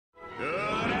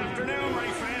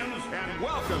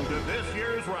Welcome to this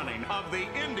year's running of the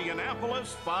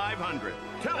Indianapolis 500.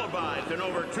 Televised in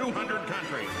over 200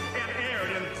 countries and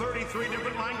aired in 33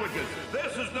 different languages.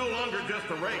 This is no longer just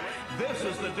a race. This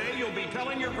is the day you'll be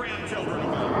telling your grandchildren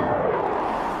about.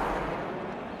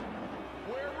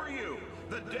 Where were you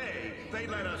the day they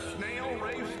let a snail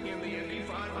race in the Indy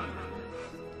 500?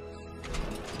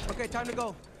 Okay, time to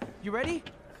go. You ready?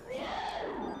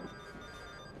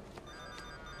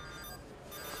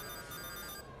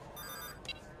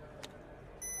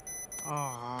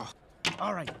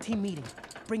 All right, team meeting.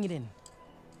 Bring it in.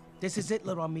 This is it,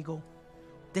 little amigo.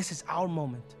 This is our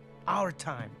moment, our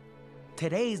time.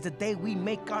 Today is the day we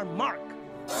make our mark.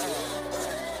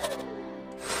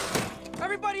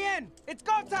 Everybody in! It's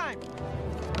go time!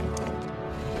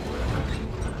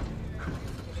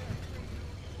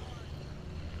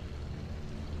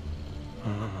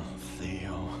 Oh,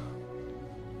 Theo.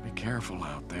 Be careful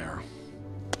out there.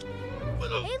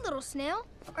 Hey, little snail.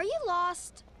 Are you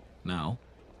lost? No.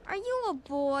 Are you a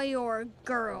boy or a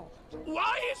girl?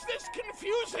 Why is this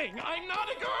confusing? I'm not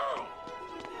a girl!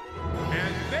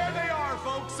 And there they are,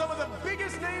 folks. Some of the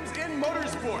biggest names in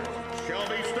motorsport.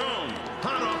 Shelby Stone,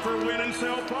 hot off her win in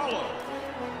Sao Paulo.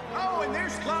 Oh, and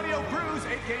there's Claudio Cruz,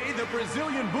 a.k.a. the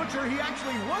Brazilian Butcher. He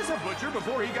actually was a butcher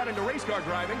before he got into race car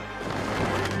driving.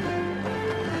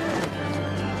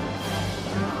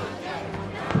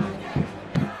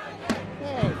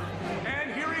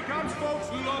 And here he comes, folks.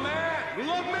 Le man,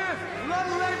 le myth,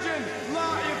 le legend.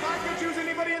 If I could choose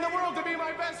anybody in the world to be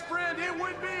my best friend, it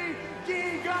would be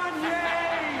Gagne. Gagne.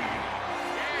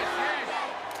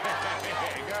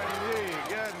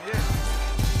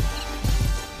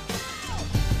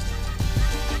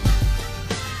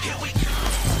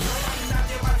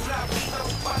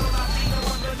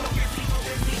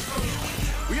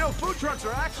 You know, food trucks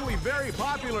are actually very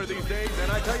popular these days,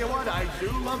 and I tell you what, I do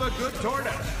love a good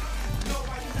torta.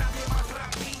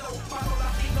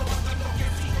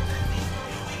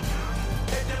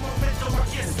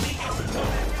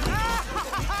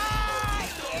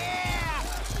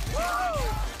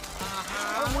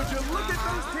 Would you look at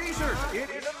those t-shirts? It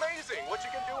is amazing what you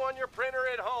can do on your printer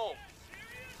at home.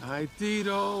 Hi,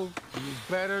 Tito. You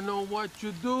better know what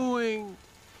you're doing.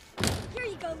 Here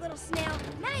you go, little snail.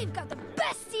 Now you've got the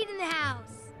best seat in the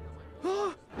house.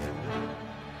 Oh,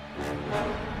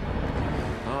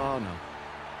 no.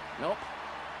 Nope.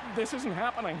 This isn't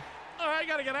happening. I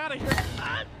gotta get out of here.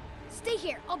 Stay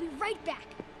here. I'll be right back.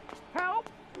 Help!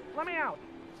 Let me out!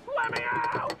 Let me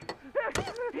out!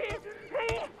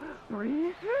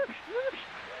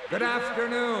 Good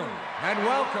afternoon, and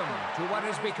welcome to what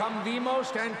has become the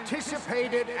most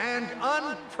anticipated and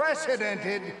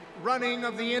unprecedented running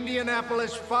of the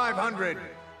Indianapolis 500.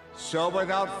 So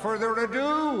without further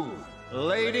ado,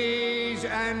 ladies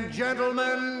and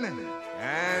gentlemen,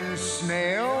 and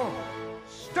Snail,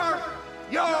 start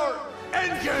your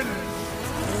engines!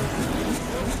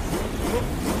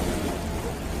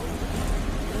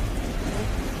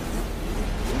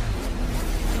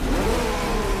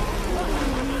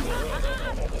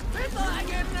 It's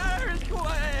like an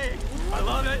earthquake! I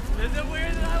love it! Is it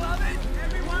weird that I love it?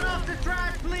 Everyone off the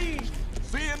track, please!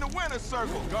 See you in the winner's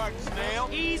circle, Garden Snail.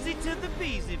 Easy to the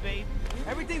beezy, babe.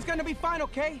 Everything's gonna be fine,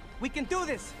 okay? We can do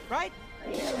this, right?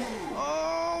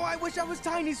 Oh, I wish I was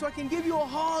tiny so I can give you a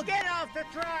hug. Get off the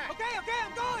track! Okay, I'm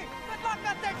going! Good luck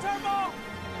out there, Turbo!